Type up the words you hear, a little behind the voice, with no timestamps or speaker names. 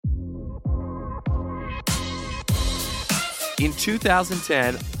In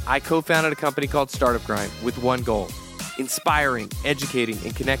 2010, I co-founded a company called Startup Grind with one goal: inspiring, educating,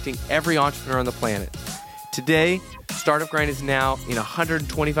 and connecting every entrepreneur on the planet. Today, Startup Grind is now in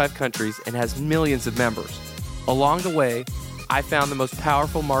 125 countries and has millions of members. Along the way, I found the most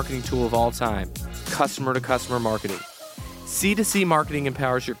powerful marketing tool of all time: customer-to-customer marketing. C2C marketing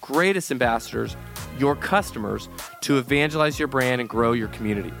empowers your greatest ambassadors, your customers, to evangelize your brand and grow your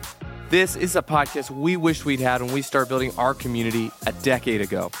community. This is a podcast we wish we'd had when we started building our community a decade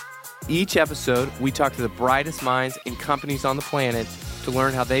ago. Each episode, we talk to the brightest minds in companies on the planet to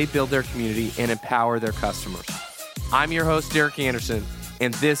learn how they build their community and empower their customers. I'm your host, Derek Anderson,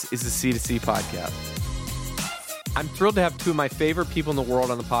 and this is the C2C Podcast. I'm thrilled to have two of my favorite people in the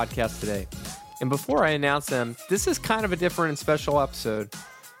world on the podcast today. And before I announce them, this is kind of a different and special episode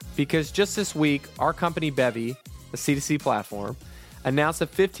because just this week, our company, Bevy, a C2C platform, announced a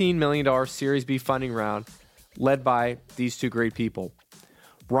 $15 million Series B funding round led by these two great people.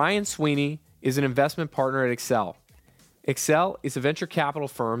 Ryan Sweeney is an investment partner at Accel. Accel is a venture capital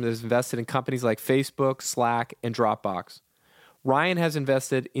firm that has invested in companies like Facebook, Slack, and Dropbox. Ryan has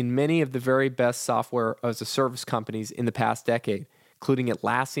invested in many of the very best software as a service companies in the past decade, including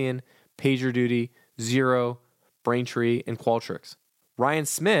Atlassian, PagerDuty, Xero, Braintree, and Qualtrics. Ryan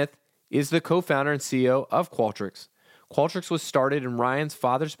Smith is the co-founder and CEO of Qualtrics. Qualtrics was started in Ryan's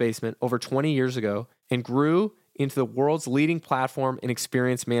father's basement over 20 years ago and grew into the world's leading platform in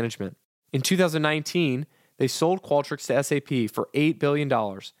experience management. In 2019, they sold Qualtrics to SAP for $8 billion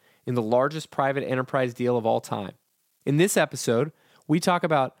in the largest private enterprise deal of all time. In this episode, we talk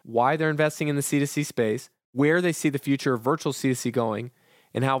about why they're investing in the C2C space, where they see the future of virtual C2C going,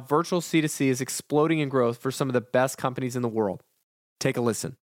 and how virtual C2C is exploding in growth for some of the best companies in the world. Take a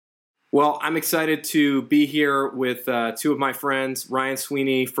listen. Well, I'm excited to be here with two of my friends, Ryan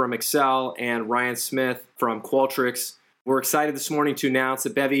Sweeney from Accel and Ryan Smith from Qualtrics. We're excited this morning to announce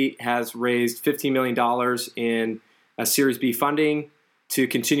that Bevy has raised $15 million in a Series B funding to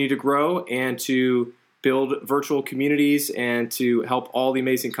continue to grow and to build virtual communities and to help all the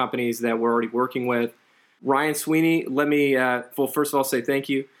amazing companies that we're already working with. Ryan Sweeney, let me, first of all, say thank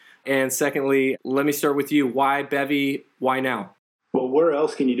you. And secondly, let me start with you. Why Bevy? Why now? Well, where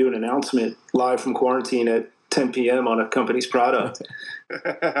else can you do an announcement live from quarantine at 10 p.m. on a company's product?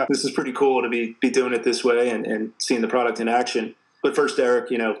 This is pretty cool to be doing it this way and seeing the product in action. But first, Derek,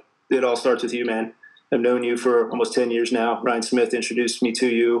 it all starts with you, man. I've known you for almost 10 years now. Ryan Smith introduced me to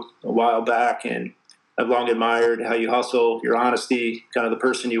you a while back, and I've long admired how you hustle, your honesty, kind of the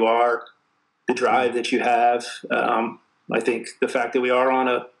person you are, the drive that you have. I think the fact that we are on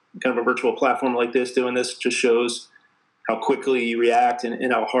a kind of a virtual platform like this, doing this, just shows how quickly you react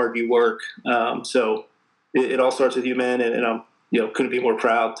and how hard you work. So it all starts with you, man. And I'm, couldn't be more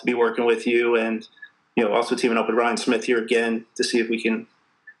proud to be working with you and, also teaming up with Ryan Smith here again to see if we can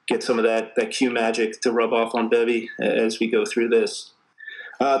get some of that Q magic to rub off on Bevy as we go through this.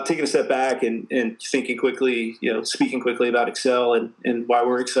 Taking a step back and thinking quickly, speaking quickly about Accel and why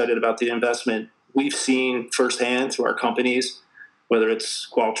we're excited about the investment. We've seen firsthand through our companies, whether it's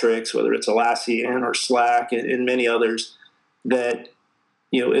Qualtrics, whether it's Atlassian or Slack and many others, that,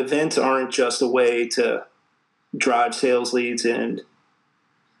 events aren't just a way to drive sales leads and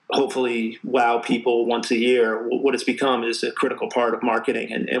hopefully wow people once a year. What it's become is a critical part of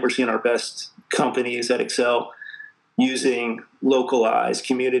marketing. And we're seeing our best companies at Accel using localized,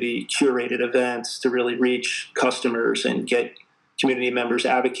 community curated events to really reach customers and get community members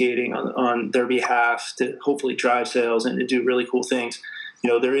advocating on their behalf to hopefully drive sales and to do really cool things.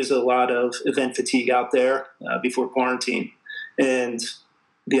 There is a lot of event fatigue out there before quarantine. And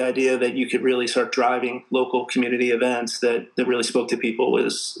the idea that you could really start driving local community events that really spoke to people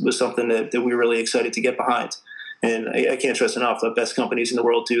was something that we were really excited to get behind. And I can't stress enough, the best companies in the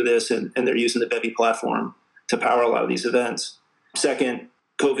world do this, and they're using the Bevy platform to power a lot of these events. Second,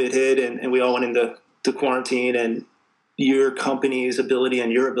 COVID hit and we all went into quarantine, and your company's ability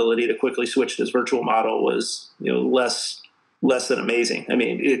and your ability to quickly switch to this virtual model was, less than amazing. I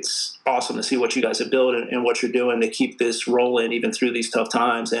mean, it's awesome to see what you guys have built and what you're doing to keep this rolling even through these tough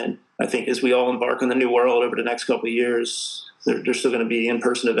times. And I think as we all embark on the new world over the next couple of years, there's still going to be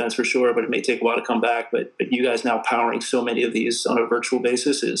in-person events for sure, but it may take a while to come back. But you guys now powering so many of these on a virtual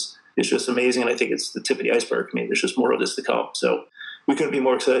basis is just amazing. And I think it's the tip of the iceberg. I mean, there's just more of this to come. So we couldn't be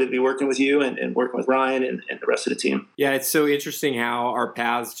more excited to be working with you and working with Ryan and the rest of the team. Yeah, it's so interesting how our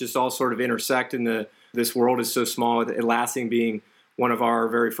paths just all sort of intersect in this world is so small, Atlassian being one of our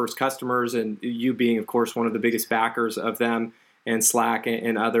very first customers and you being, of course, one of the biggest backers of them, and Slack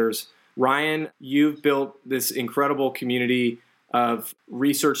and others. Ryan, you've built this incredible community of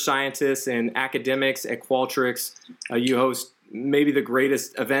research scientists and academics at Qualtrics. You host maybe the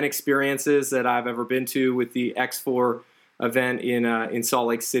greatest event experiences that I've ever been to with the X4 event in Salt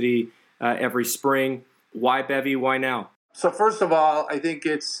Lake City every spring. Why Bevy? Why now? So first of all, I think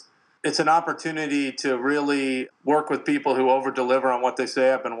it's an opportunity to really work with people who over-deliver on what they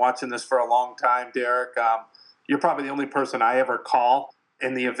say. I've been watching this for a long time, Derek. You're probably the only person I ever call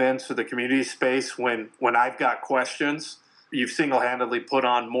in the events or the community space when I've got questions. You've single-handedly put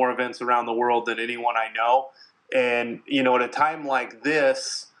on more events around the world than anyone I know. And, at a time like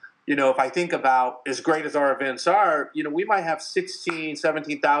this, if I think about as great as our events are, we might have 16,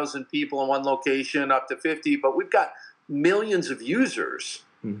 17,000 people in one location, up to 50, but we've got millions of users.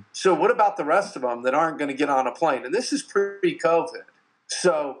 So what about the rest of them that aren't going to get on a plane? And this is pre-COVID.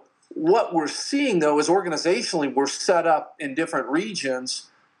 So what we're seeing, though, is organizationally we're set up in different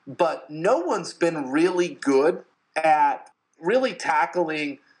regions, but no one's been really good at really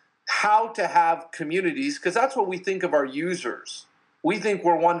tackling how to have communities, because that's what we think of our users. We think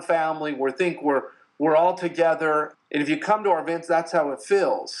we're one family. We think we're all together. And if you come to our events, that's how it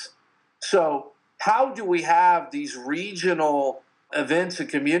feels. So how do we have these regional events and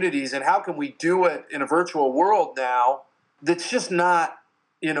communities, and how can we do it in a virtual world now that's just not,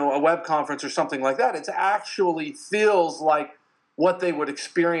 a web conference or something like that? It actually feels like what they would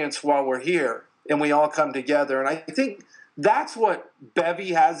experience while we're here and we all come together. And I think that's what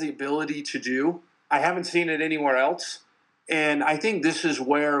Bevy has the ability to do. I haven't seen it anywhere else. And I think this is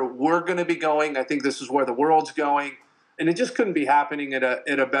where we're going to be going. I think this is where the world's going. And it just couldn't be happening at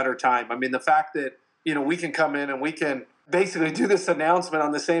a better time. I mean, the fact that, we can come in and we can basically do this announcement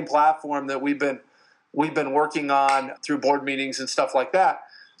on the same platform that we've been working on through board meetings and stuff like that,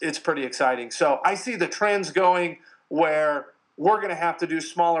 it's pretty exciting. So I see the trends going where we're going to have to do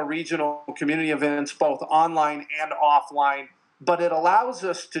smaller regional community events, both online and offline, but it allows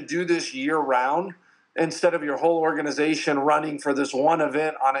us to do this year-round instead of your whole organization running for this one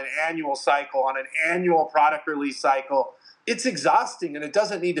event on an annual cycle, on an annual product release cycle. It's exhausting, and it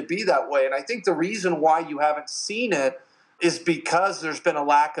doesn't need to be that way. And I think the reason why you haven't seen it is because there's been a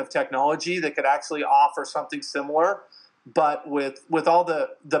lack of technology that could actually offer something similar. But with all the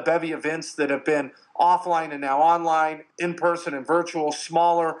Bevy events that have been offline and now online, in-person and virtual,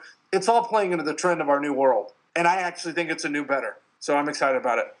 smaller, it's all playing into the trend of our new world. And I actually think it's a new better. So I'm excited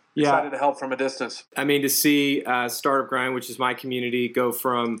about it. Yeah. Excited to help from a distance. I mean, to see Startup Grind, which is my community, go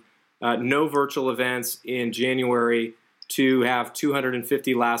from no virtual events in January to have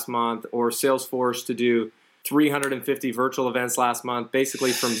 250 last month, or Salesforce to do 350 virtual events last month,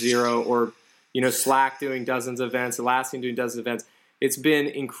 basically from zero, or Slack doing dozens of events, Atlassian doing dozens of events. It's been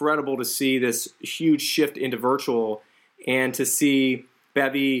incredible to see this huge shift into virtual, and to see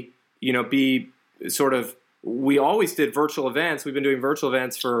Bevy, be sort of, we always did virtual events. We've been doing virtual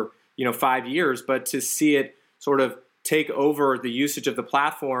events for, 5 years, but to see it sort of take over the usage of the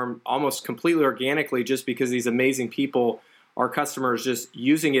platform almost completely organically, just because these amazing people, our customers, just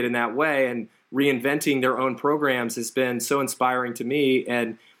using it in that way and reinventing their own programs, has been so inspiring to me.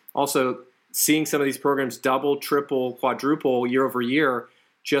 And also seeing some of these programs double, triple, quadruple year over year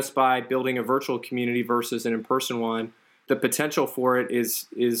just by building a virtual community versus an in-person one. The potential for it is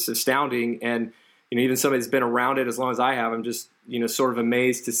astounding. And even somebody that's been around it as long as I have, I'm just sort of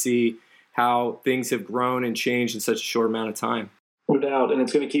amazed to see how things have grown and changed in such a short amount of time. No doubt, and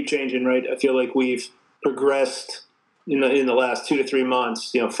it's going to keep changing, right? I feel like we've progressed in the last 2 to 3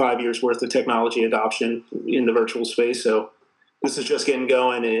 months, 5 years worth of technology adoption in the virtual space. So this is just getting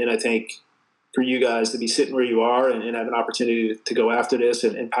going, and I think for you guys to be sitting where you are and have an opportunity to go after this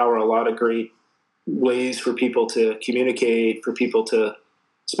and empower a lot of great ways for people to communicate, for people to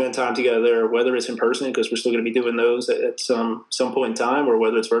spend time together, whether it's in person, because we're still going to be doing those at some point in time, or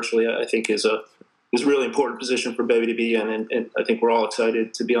whether it's virtually, I think is a really important position for Bevy to be in. And I think we're all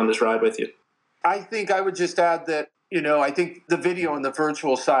excited to be on this ride with you. I think I would just add that, I think the video and the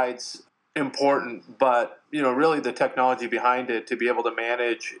virtual side's important, but, really the technology behind it to be able to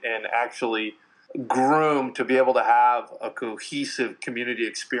manage and actually groom to be able to have a cohesive community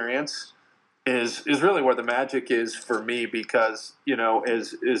experience is really where the magic is for me, because,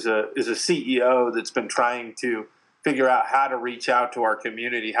 as a CEO that's been trying to figure out how to reach out to our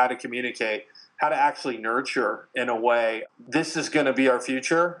community, how to communicate, how to actually nurture in a way, this is going to be our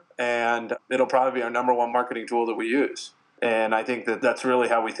future, and it'll probably be our number one marketing tool that we use. And I think that's really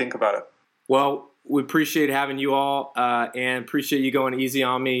how we think about it. Well, we appreciate having you all, and appreciate you going easy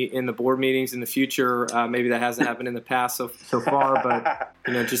on me in the board meetings in the future. Maybe that hasn't happened in the past so far,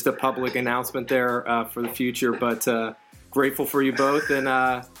 but just a public announcement there for the future. But grateful for you both, and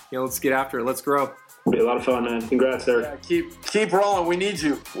let's get after it. Let's grow. It'll be a lot of fun, man. Congrats, Eric. Yeah, keep rolling. We need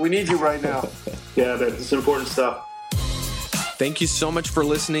you. We need you right now. Yeah, that's important stuff. Thank you so much for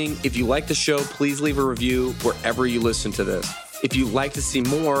listening. If you like the show, please leave a review wherever you listen to this. If you'd like to see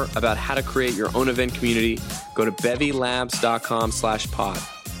more about how to create your own event community, go to bevylabs.com/pod.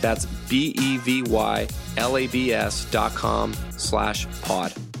 That's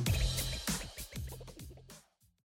BEVYLABS.com/pod.